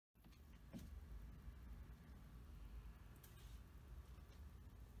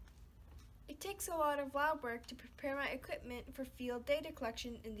It takes a lot of lab work to prepare my equipment for field data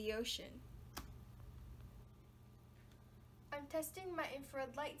collection in the ocean. I'm testing my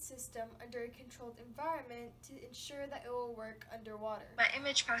infrared light system under a controlled environment to ensure that it will work underwater. My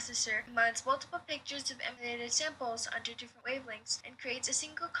image processor combines multiple pictures of emulated samples under different wavelengths and creates a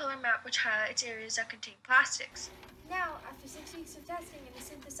single color map which highlights areas that contain plastics. Now, after 6 weeks of testing in a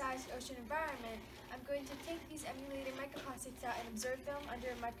synthesized ocean environment, I'm going to take these emulated microplastics out and observe them under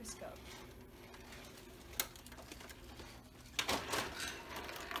a microscope.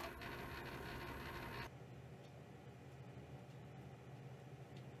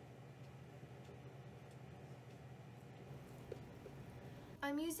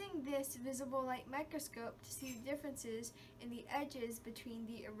 I'm using this visible light microscope to see the differences in the edges between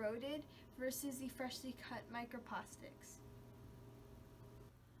the eroded versus the freshly cut microplastics.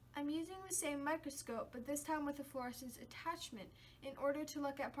 I'm using the same microscope, but this time with a fluorescence attachment in order to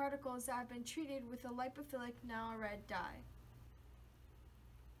look at particles that have been treated with a lipophilic Nile-red dye.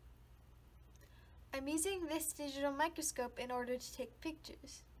 I'm using this digital microscope in order to take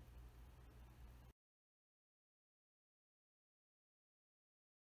pictures.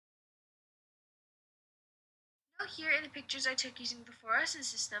 Here in the pictures I took using the fluorescence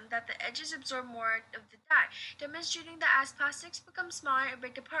system that the edges absorb more of the dye, demonstrating that as plastics become smaller and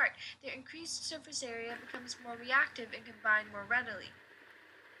break apart, their increased surface area becomes more reactive and can bind more readily.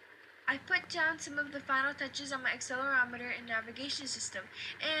 I put down some of the final touches on my accelerometer and navigation system,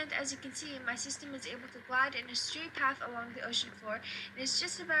 and as you can see, my system is able to glide in a straight path along the ocean floor and is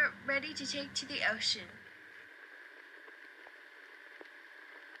just about ready to take to the ocean.